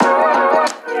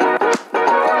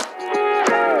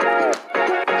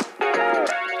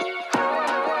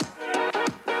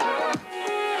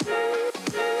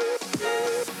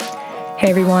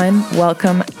everyone,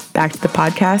 welcome back to the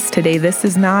podcast. Today, this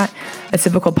is not a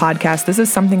typical podcast. This is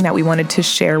something that we wanted to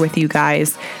share with you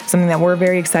guys, something that we're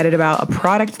very excited about, a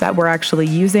product that we're actually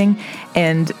using,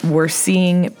 and we're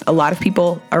seeing a lot of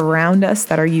people around us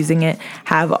that are using it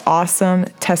have awesome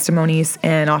testimonies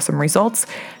and awesome results.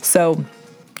 So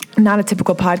not a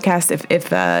typical podcast.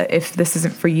 If this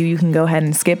isn't for you, you can go ahead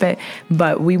and skip it.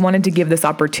 But we wanted to give this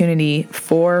opportunity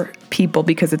for people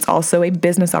because it's also a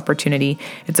business opportunity.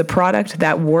 It's a product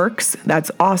that works,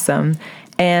 that's awesome,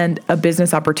 and a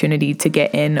business opportunity to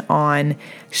get in on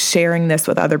sharing this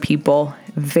with other people.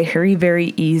 Very,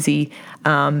 very easy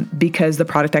because the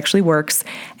product actually works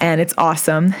and it's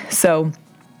awesome. So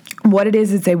what it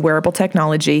is, it's a wearable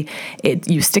technology.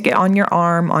 You stick it on your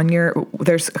arm,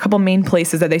 there's a couple main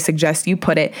places that they suggest you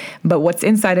put it, but what's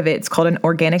inside of it, it's called an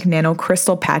organic nano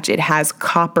crystal patch. It has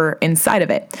copper inside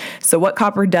of it. So what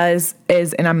copper does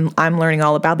is, and I'm learning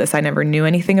all about this. I never knew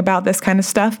anything about this kind of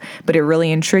stuff, but it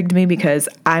really intrigued me because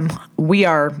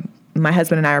my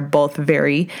husband and I are both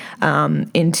very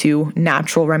into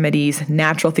natural remedies,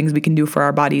 natural things we can do for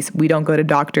our bodies. We don't go to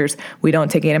doctors. We don't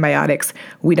take antibiotics.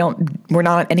 We're not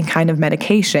on any kind of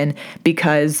medication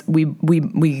because we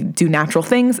do natural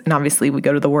things. And obviously we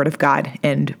go to the Word of God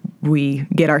and we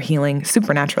get our healing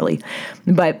supernaturally.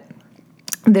 But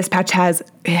this patch has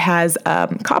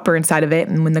copper inside of it,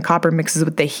 and when the copper mixes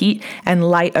with the heat and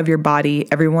light of your body,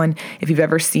 everyone, if you've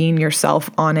ever seen yourself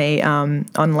on a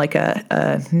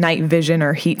night vision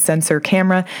or heat sensor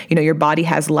camera, your body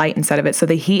has light inside of it. So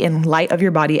the heat and light of your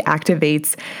body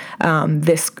activates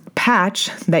this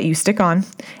patch that you stick on,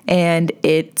 and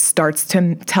it starts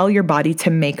to tell your body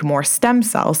to make more stem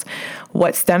cells.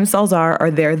 What stem cells are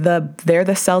they're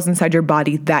the cells inside your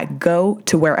body that go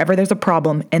to wherever there's a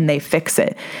problem and they fix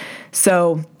it.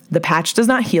 So the patch does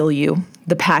not heal you.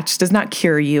 The patch does not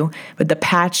cure you, but the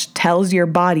patch tells your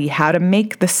body how to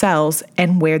make the cells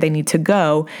and where they need to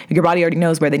go. Your body already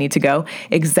knows where they need to go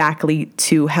exactly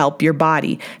to help your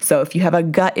body. So if you have a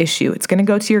gut issue, it's going to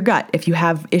go to your gut. If you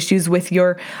have issues with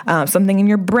your something in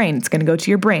your brain, it's going to go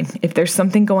to your brain. If there's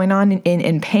something going on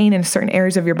in pain in certain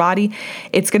areas of your body,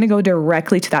 it's going to go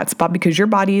directly to that spot because your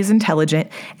body is intelligent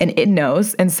and it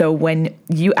knows. And so when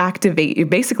you activate, you're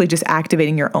basically just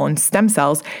activating your own stem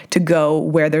cells to go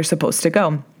where they're supposed to go.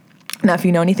 Now, if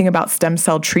you know anything about stem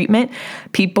cell treatment,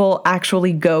 people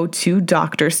actually go to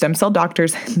doctors, stem cell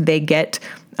doctors. They get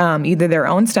either their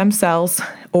own stem cells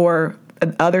or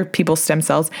other people's stem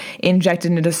cells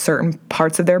injected into certain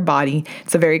parts of their body.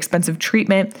 It's a very expensive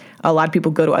treatment. A lot of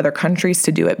people go to other countries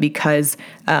to do it because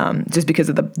just because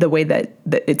of the way that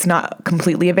it's not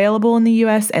completely available in the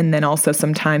U.S. And then also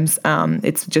sometimes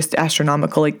it's just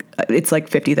astronomical. It's like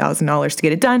 $50,000 to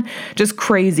get it done. Just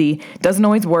crazy. Doesn't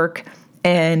always work.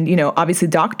 And, obviously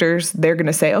doctors, they're going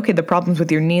to say, okay, the problem's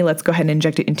with your knee. Let's go ahead and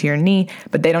inject it into your knee.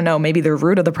 But they don't know. Maybe the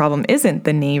root of the problem isn't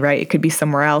the knee, right? It could be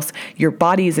somewhere else. Your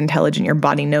body is intelligent. Your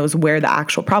body knows where the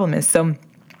actual problem is. So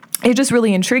it just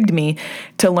really intrigued me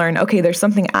to learn, okay, there's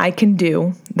something I can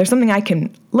do. There's something I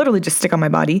can literally just stick on my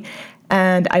body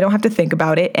and I don't have to think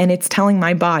about it. And it's telling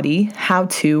my body how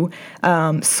to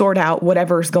sort out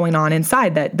whatever's going on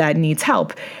inside that needs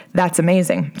help. That's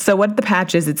amazing. So what the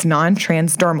patch is, it's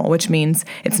non-transdermal, which means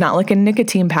it's not like a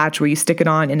nicotine patch where you stick it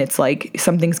on and it's like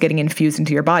something's getting infused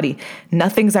into your body.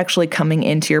 Nothing's actually coming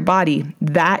into your body.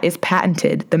 That is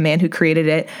patented. The man who created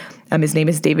it, his name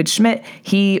is David Schmidt.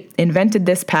 He invented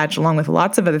this patch along with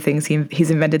lots of other things.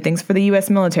 He's invented things for the U.S.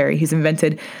 military. He's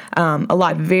invented a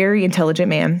lot. Very intelligent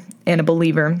man and a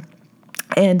believer.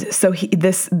 And so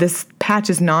this patch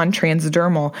is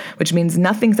non-transdermal, which means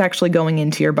nothing's actually going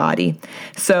into your body.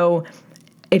 So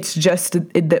it's just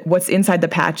what's inside the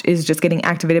patch is just getting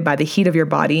activated by the heat of your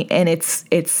body, and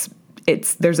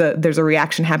there's a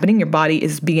reaction happening. Your body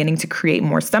is beginning to create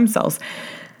more stem cells.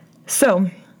 So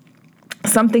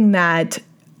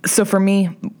So for me,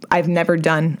 I've never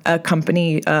done a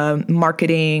company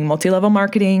marketing, multi-level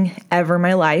marketing ever in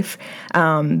my life.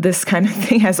 This kind of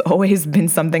thing has always been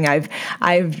something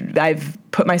I've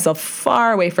put myself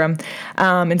far away from.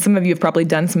 And some of you have probably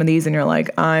done some of these and you're like,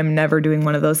 I'm never doing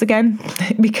one of those again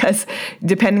because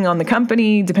depending on the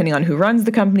company, depending on who runs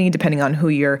the company, depending on who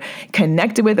you're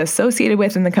connected with, associated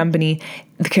with in the company,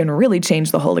 it can really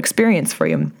change the whole experience for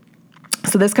you.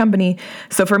 So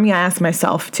for me, I asked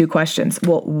myself two questions.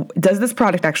 Well, does this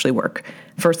product actually work?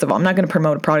 First of all, I'm not going to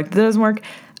promote a product that doesn't work.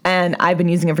 And I've been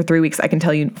using it for 3 weeks. I can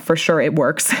tell you for sure it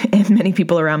works. And many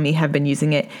people around me have been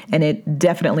using it, and it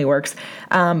definitely works.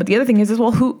 But the other thing is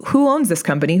well, who owns this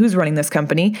company? Who's running this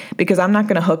company? Because I'm not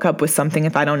going to hook up with something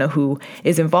if I don't know who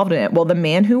is involved in it. Well, the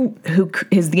man who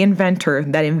is the inventor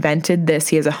that invented this,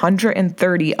 he has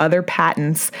 130 other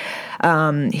patents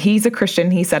He's a Christian.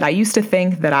 He said, I used to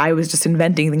think that I was just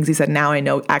inventing things. He said, now I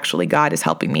know actually God is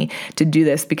helping me to do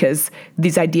this because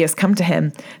these ideas come to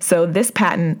him. So this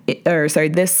patch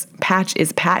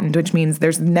is patent, which means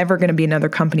there's never going to be another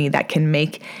company that can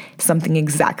make something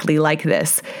exactly like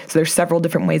this. So there's several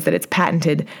different ways that it's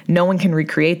patented. No one can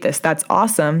recreate this. That's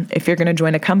awesome if you're going to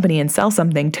join a company and sell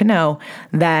something, to know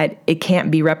that it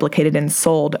can't be replicated and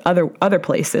sold other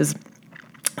places.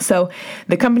 So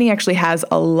the company actually has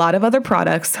a lot of other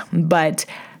products, but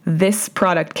this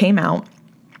product came out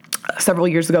several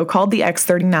years ago called the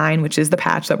X39, which is the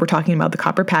patch that we're talking about, the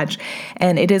copper patch.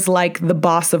 And it is like the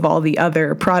boss of all the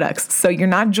other products. So you're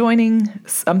not joining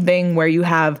something where you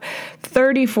have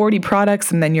 30, 40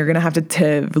 products, and then you're going to have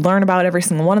to learn about every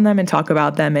single one of them and talk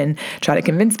about them and try to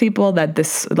convince people that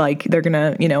this, like, they're going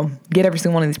to, get every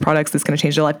single one of these products that's going to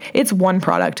change their life. It's one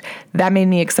product. That made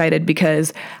me excited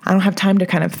because I don't have time to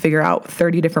kind of figure out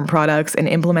 30 different products and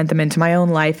implement them into my own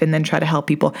life and then try to help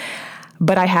people.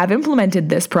 But I have implemented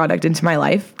this product into my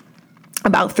life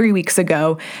about 3 weeks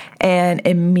ago and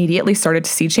immediately started to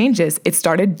see changes. It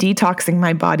started detoxing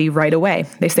my body right away.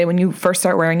 They say when you first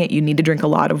start wearing it, you need to drink a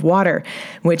lot of water,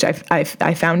 which I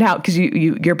found out because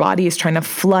your body is trying to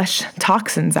flush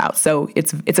toxins out. So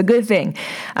it's a good thing.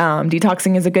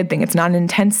 Detoxing is a good thing. It's not an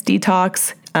intense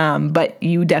detox, but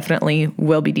you definitely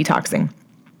will be detoxing.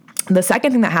 The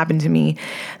second thing that happened to me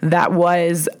I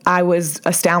was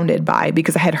astounded by,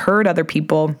 because I had heard other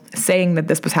people saying that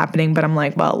this was happening, but I'm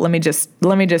like, well, let me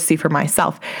just see for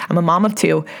myself. I'm a mom of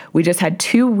two. We just had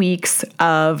 2 weeks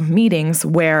of meetings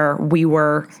where we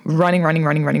were running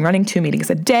 2 meetings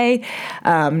a day.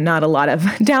 Not a lot of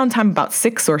downtime, about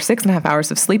 6 or 6.5 hours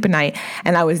of sleep a night.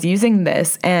 And I was using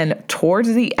this, and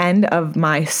towards the end of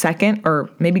my second,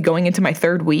 or maybe going into my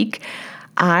third week,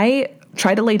 I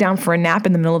tried to lay down for a nap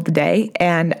in the middle of the day,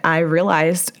 and I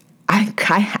realized I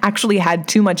actually had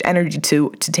too much energy to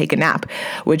take a nap,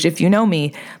 which, if you know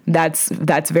me, that's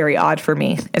very odd for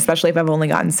me, especially if I've only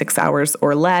gotten 6 hours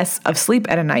or less of sleep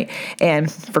at a night. And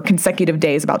for consecutive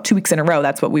days, about 2 weeks in a row,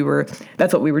 that's what we were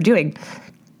doing.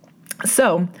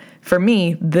 So for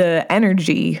me, the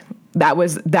energy, that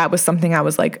was something I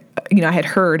was like, I had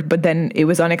heard, but then it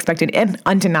was unexpected and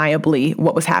undeniably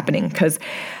what was happening, because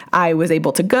I was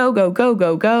able to go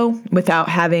without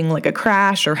having like a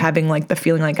crash or having like the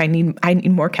feeling like I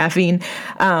need more caffeine.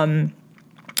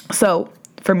 So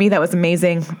for me, that was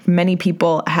amazing. Many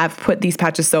people have put these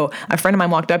patches. So a friend of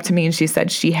mine walked up to me and she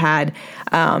said she had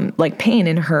like pain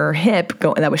in her hip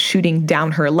that was shooting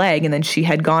down her leg, and then she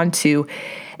had gone to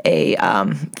a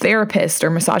therapist or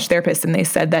massage therapist, and they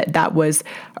said that was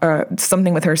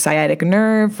something with her sciatic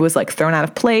nerve was like thrown out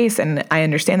of place. And I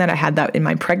understand that. I had that in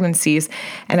my pregnancies.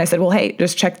 And I said, well, hey,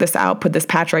 just check this out. Put this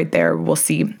patch right there. We'll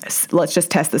see. Let's just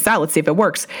test this out. Let's see if it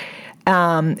works.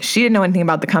 She didn't know anything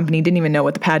about the company, didn't even know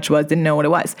what the patch was, didn't know what it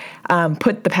was.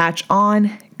 Put the patch on.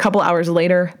 A couple hours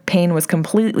later, pain was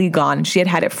completely gone. She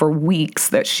had it for weeks,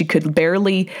 that she could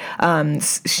barely,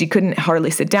 she couldn't hardly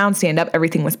sit down, stand up.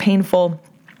 Everything was painful.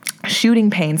 Shooting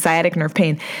pain, sciatic nerve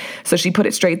pain. So she put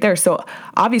it straight there. So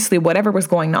obviously whatever was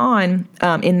going on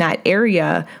in that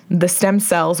area, the stem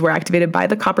cells were activated by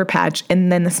the copper patch,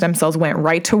 and then the stem cells went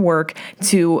right to work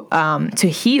to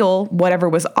heal whatever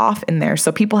was off in there.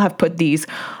 So people have put these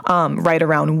right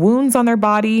around wounds on their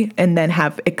body and then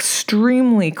have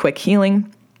extremely quick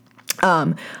healing.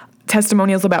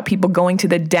 Testimonials about people going to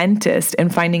the dentist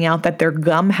and finding out that their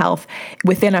gum health,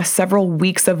 within several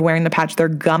weeks of wearing the patch, their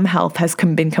gum health has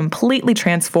been completely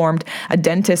transformed. A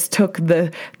dentist took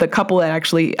the couple that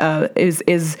actually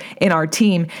is in our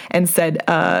team and said,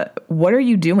 what are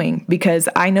you doing? Because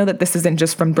I know that this isn't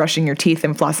just from brushing your teeth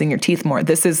and flossing your teeth more.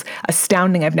 This is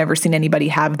astounding. I've never seen anybody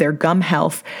have their gum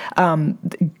health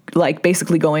like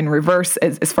basically go in reverse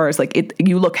as far as like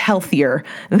you look healthier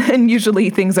than usually.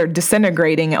 Things are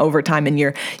disintegrating over time, and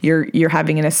you're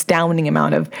having an astounding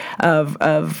amount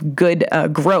of good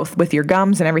growth with your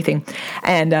gums and everything.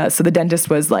 And so the dentist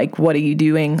was like, what are you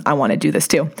doing? I want to do this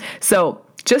too. So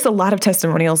just a lot of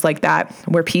testimonials like that,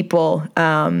 where people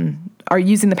are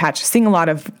using the patch, seeing a lot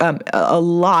of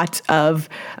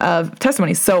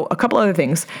testimonies. So a couple other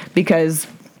things, because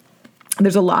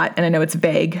there's a lot, and I know it's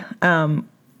vague.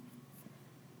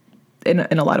 In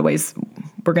a lot of ways,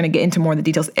 we're going to get into more of the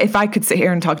details. If I could sit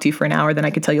here and talk to you for an hour, then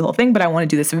I could tell you the whole thing, but I want to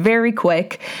do this very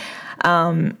quick.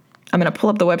 I'm going to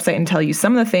pull up the website and tell you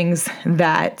some of the things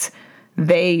that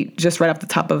they just right off the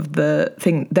top of the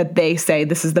thing that they say,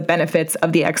 this is the benefits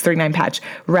of the X39 patch: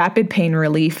 rapid pain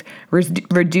relief,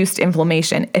 reduced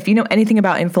inflammation. If you know anything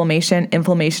about inflammation,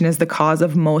 inflammation is the cause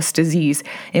of most disease.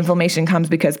 Inflammation comes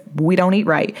because we don't eat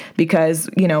right, because,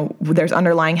 there's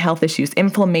underlying health issues.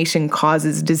 Inflammation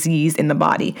causes disease in the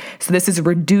body. So this is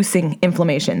reducing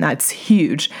inflammation. That's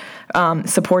huge.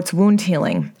 Supports wound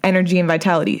healing, energy and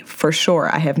vitality. For sure,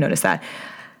 I have noticed that.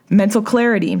 Mental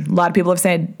clarity. A lot of people have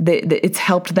said that it's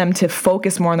helped them to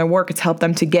focus more on their work. It's helped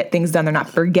them to get things done. They're not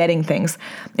forgetting things.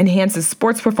 Enhances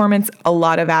sports performance. A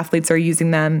lot of athletes are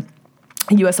using them.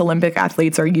 U.S. Olympic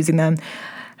athletes are using them.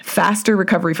 Faster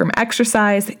recovery from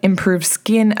exercise. Improved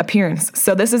skin appearance.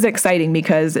 So this is exciting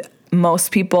because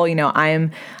most people,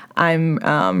 I'm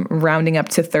rounding up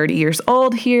to 30 years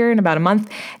old here in about a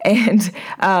month. And,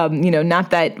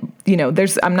 not that,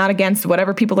 I'm not against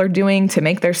whatever people are doing to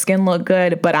make their skin look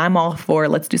good, but I'm all for,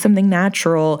 let's do something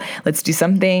natural. Let's do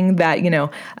something that,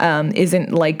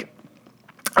 isn't like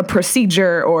a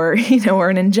procedure or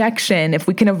an injection. If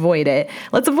we can avoid it,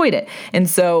 let's avoid it. And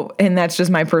that's just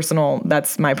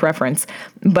that's my preference.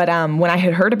 But when I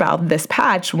had heard about this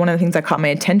patch, one of the things that caught my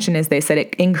attention is they said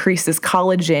it increases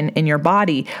collagen in your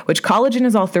body, which collagen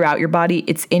is all throughout your body.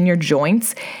 It's in your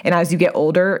joints. And as you get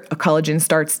older, collagen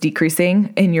starts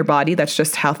decreasing in your body. That's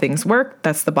just how things work.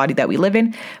 That's the body that we live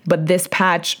in. But this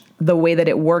patch, the way that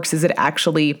it works is it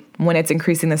actually, when it's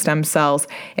increasing the stem cells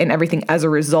and everything as a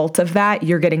result of that,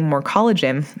 you're getting more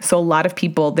collagen. So a lot of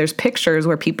people, there's pictures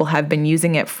where people have been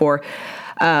using it for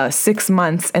 6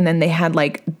 months, and then they had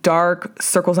like dark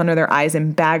circles under their eyes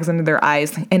and bags under their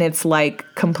eyes, and it's like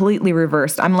completely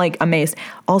reversed. I'm like amazed.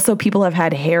 Also, people have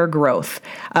had hair growth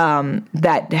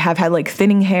that have had like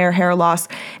thinning hair loss,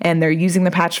 and they're using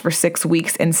the patch for 6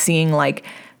 weeks and seeing like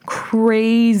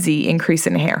crazy increase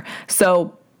in hair.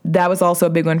 So that was also a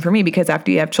big one for me, because after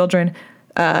you have children,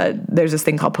 there's this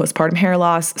thing called postpartum hair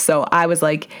loss. So I was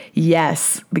like,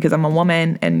 yes, because I'm a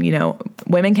woman and,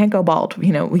 women can't go bald.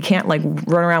 We can't like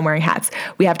run around wearing hats.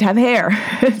 We have to have hair.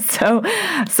 So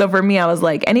for me, I was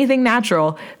like, anything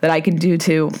natural that I can do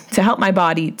to help my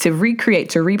body, to recreate,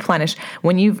 to replenish.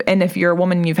 And if you're a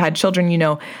woman and you've had children,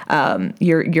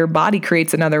 your body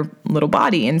creates another little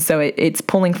body. And so it's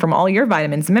pulling from all your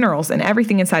vitamins, minerals, and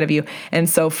everything inside of you. And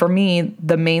so for me,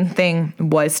 the main thing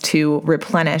was to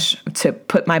replenish, to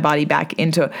put my body back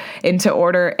into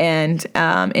order, and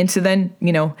into then,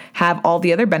 have all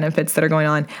the other benefits that are going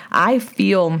on. I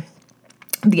feel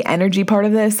the energy part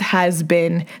of this has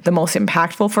been the most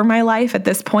impactful for my life at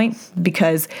this point,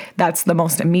 because that's the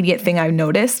most immediate thing I've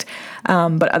noticed.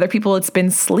 But other people, it's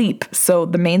been sleep. So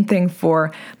the main thing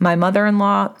for my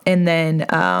mother-in-law, and then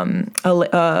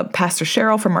Pastor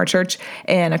Cheryl from our church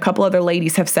and a couple other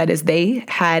ladies have said is they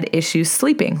had issues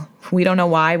sleeping. We don't know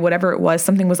why, whatever it was,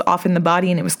 something was off in the body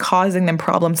and it was causing them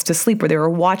problems to sleep, where they were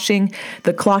watching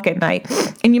the clock at night.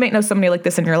 And you might know somebody like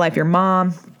this in your life, your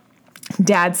mom,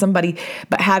 dad, somebody,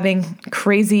 but having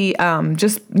crazy,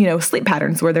 sleep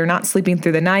patterns where they're not sleeping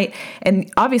through the night. And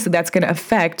obviously that's going to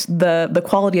affect the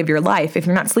quality of your life. If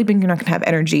you're not sleeping, you're not going to have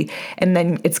energy, and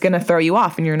then it's going to throw you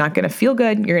off and you're not going to feel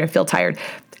good. You're going to feel tired.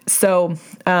 So,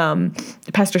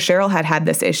 Pastor Cheryl had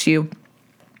this issue.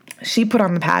 She put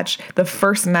on the patch. The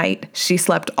first night, she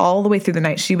slept all the way through the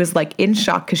night. She was like in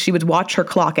shock because she would watch her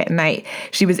clock at night.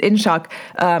 She was in shock.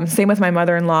 Same with my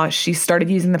mother-in-law. She started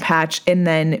using the patch and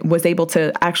then was able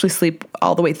to actually sleep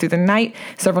all the way through the night,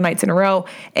 several nights in a row,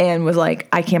 and was like,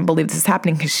 I can't believe this is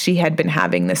happening, because she had been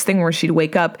having this thing where she'd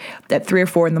wake up at 3 or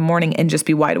 4 in the morning and just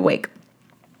be wide awake.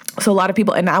 So a lot of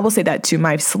people, and I will say that too,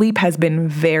 my sleep has been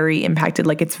very impacted.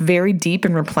 Like, it's very deep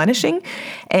and replenishing.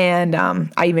 And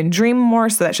I even dream more.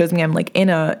 So that shows me I'm like in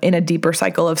a deeper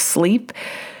cycle of sleep.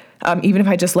 Even if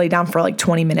I just lay down for like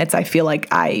 20 minutes, I feel like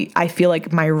I feel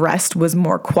like my rest was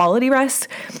more quality rest.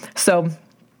 So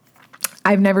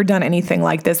I've never done anything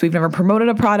like this. We've never promoted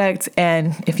a product.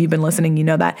 And if you've been listening, you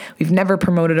know that we've never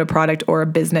promoted a product or a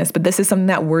business, but this is something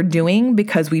that we're doing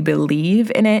because we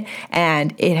believe in it,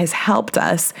 and it has helped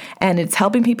us, and it's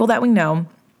helping people that we know.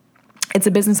 It's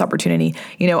a business opportunity.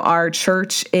 Our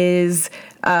church is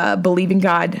believing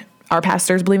God. Our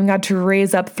pastors believe in God to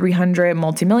raise up 300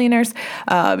 multimillionaires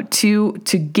to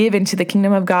give into the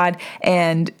kingdom of God.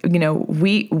 And,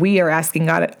 we are asking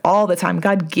God all the time,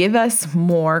 God, give us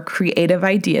more creative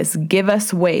ideas, give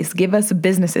us ways, give us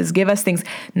businesses, give us things,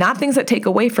 not things that take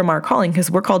away from our calling,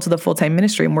 because we're called to the full-time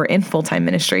ministry and we're in full-time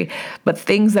ministry, but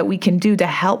things that we can do to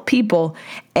help people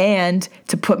and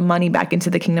to put money back into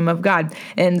the kingdom of God.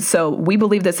 And so we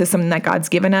believe this is something that God's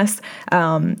given us,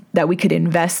 that we could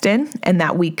invest in, and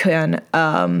that we can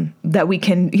that we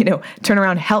can, turn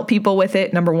around, help people with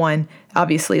it. Number one,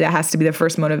 obviously that has to be the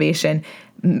first motivation.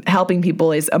 Helping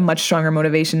people is a much stronger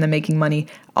motivation than making money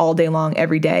all day long,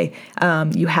 every day.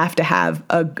 You have to have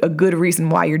a good reason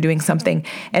why you're doing something.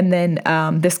 And then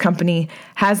this company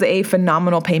has a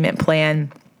phenomenal payment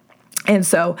plan. And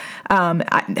so,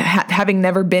 having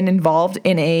never been involved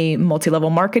in a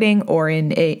multi-level marketing or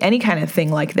in any kind of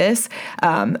thing like this,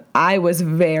 I was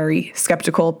very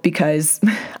skeptical because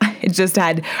I just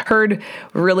had heard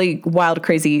really wild,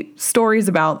 crazy stories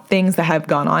about things that have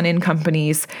gone on in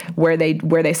companies where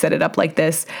they set it up like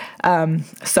this.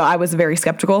 So I was very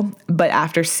skeptical. But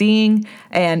after seeing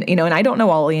and I don't know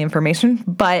all the information,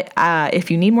 but if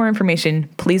you need more information,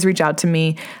 please reach out to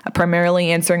me.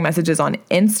 Primarily answering messages on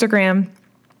Instagram.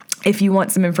 If you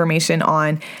want some information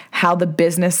on how the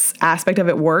business aspect of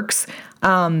it works,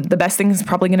 the best thing is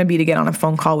probably going to be to get on a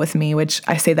phone call with me, which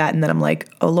I say that and then I'm like,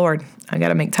 oh Lord, I got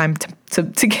to make time to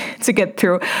get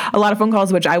through a lot of phone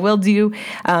calls, which I will do.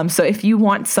 So if you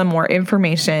want some more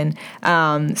information,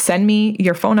 send me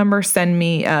your phone number, send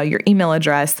me your email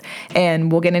address,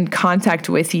 and we'll get in contact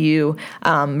with you.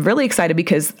 Really excited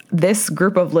because this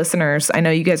group of listeners, I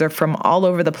know you guys are from all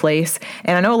over the place,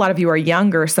 and I know a lot of you are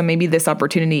younger, so maybe this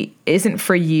opportunity isn't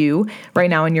for you right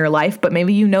now in your life, but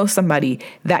maybe you know somebody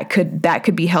that could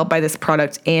be helped by this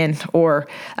product or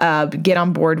get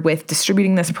on board with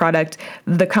distributing this product.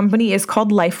 The company is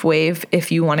called LifeWave.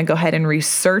 If you want to go ahead and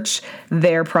research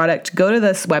their product, go to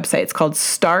this website. It's called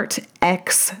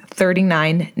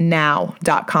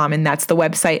startx39now.com. And that's the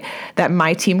website that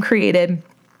my team created.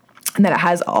 And that it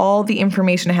has all the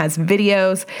information. It has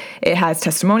videos. It has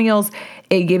testimonials.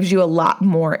 It gives you a lot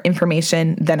more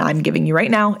information than I'm giving you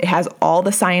right now. It has all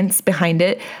the science behind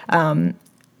it.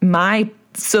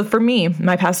 So for me,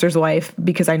 my pastor's wife,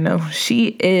 because I know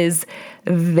she is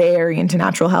very into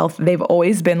natural health. They've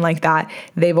always been like that.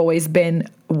 They've always been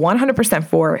 100%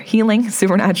 for healing,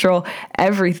 supernatural,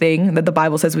 everything that the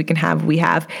Bible says we can have, we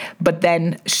have. But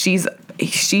then she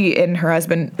and her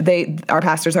husband, our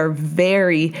pastors are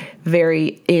very,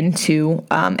 very into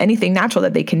anything natural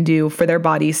that they can do for their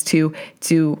bodies to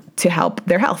help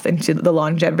their health and to the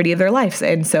longevity of their lives.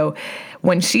 And so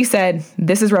when she said,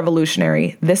 this is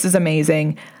revolutionary, this is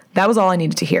amazing, that was all I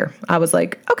needed to hear. I was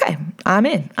like, okay, I'm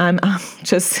in. I'm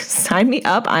just sign me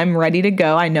up. I'm ready to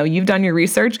go. I know you've done your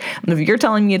research. If you're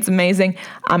telling me it's amazing,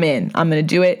 I'm in. I'm going to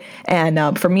do it.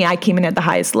 And for me, I came in at the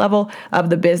highest level of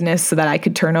the business so that I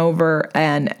could turn over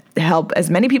and help as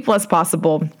many people as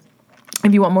possible.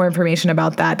 If you want more information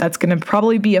about that, that's going to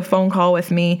probably be a phone call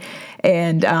with me.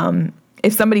 And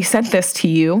if somebody sent this to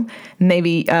you,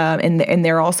 maybe, and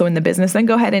they're also in the business, then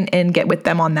go ahead and get with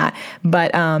them on that. But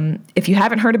if you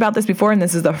haven't heard about this before, and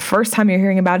this is the first time you're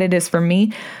hearing about it is for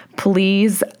me,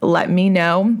 please let me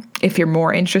know. If you're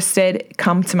more interested,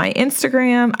 come to my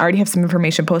Instagram. I already have some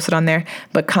information posted on there,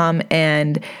 but come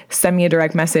and send me a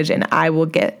direct message and I will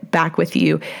get back with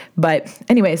you. But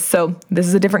anyways, so this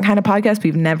is a different kind of podcast.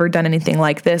 We've never done anything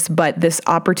like this, but this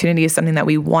opportunity is something that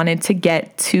we wanted to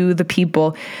get to the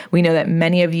people. We know that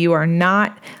many of you are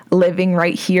not living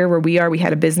right here where we are. We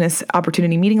had a business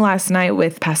opportunity meeting last night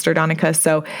with Pastor Donica.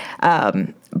 So,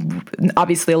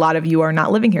 obviously a lot of you are not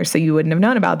living here, so you wouldn't have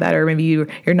known about that, or maybe you're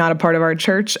not a part of our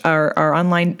church, our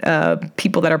online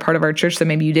people that are part of our church, so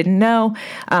maybe you didn't know.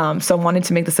 So I wanted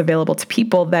to make this available to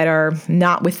people that are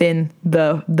not within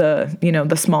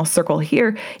the small circle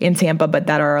here in Tampa, but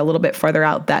that are a little bit farther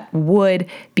out that would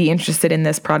be interested in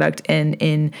this product and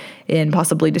in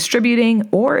possibly distributing,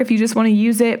 or if you just want to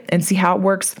use it and see how it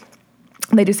works.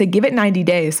 They just say, give it 90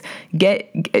 days, give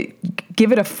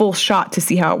it a full shot to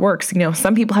see how it works.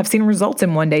 Some people have seen results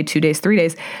in 1 day, 2 days, 3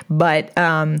 days, but,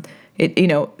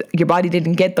 your body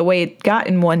didn't get the way it got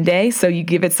in 1 day. So you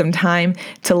give it some time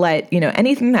to let,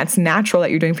 anything that's natural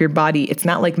that you're doing for your body. It's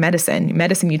not like medicine.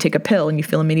 Medicine, you take a pill and you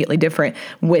feel immediately different.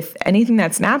 With anything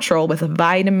that's natural, with a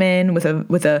vitamin, with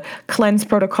a cleanse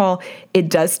protocol, it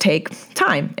does take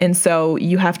time. And so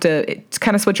you have to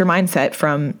kind of switch your mindset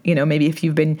from, maybe if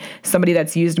you've been somebody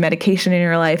that's used medication in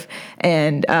your life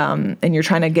and you're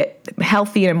trying to get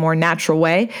healthy in a more natural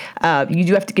way, you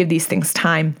do have to give these things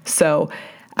time. So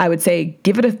I would say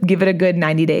give it a good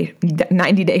 90 day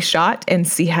shot and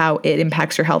see how it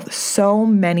impacts your health. So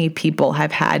many people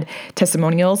have had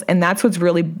testimonials, and that's what's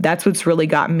really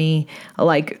got me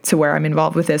like to where I'm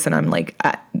involved with this, and I'm like,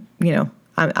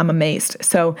 I'm amazed.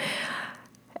 So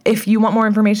if you want more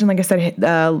information, like I said,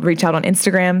 reach out on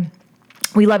Instagram.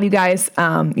 We love you guys.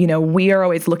 We are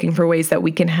always looking for ways that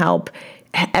we can help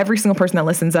every single person that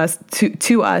listens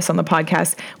to us on the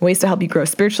podcast, ways to help you grow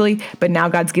spiritually. But now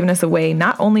God's given us a way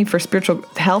not only for spiritual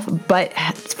health, but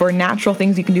for natural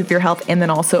things you can do for your health, and then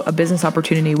also a business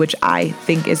opportunity, which I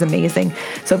think is amazing.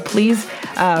 So please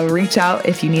reach out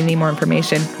if you need any more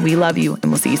information. We love you, and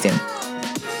we'll see you soon.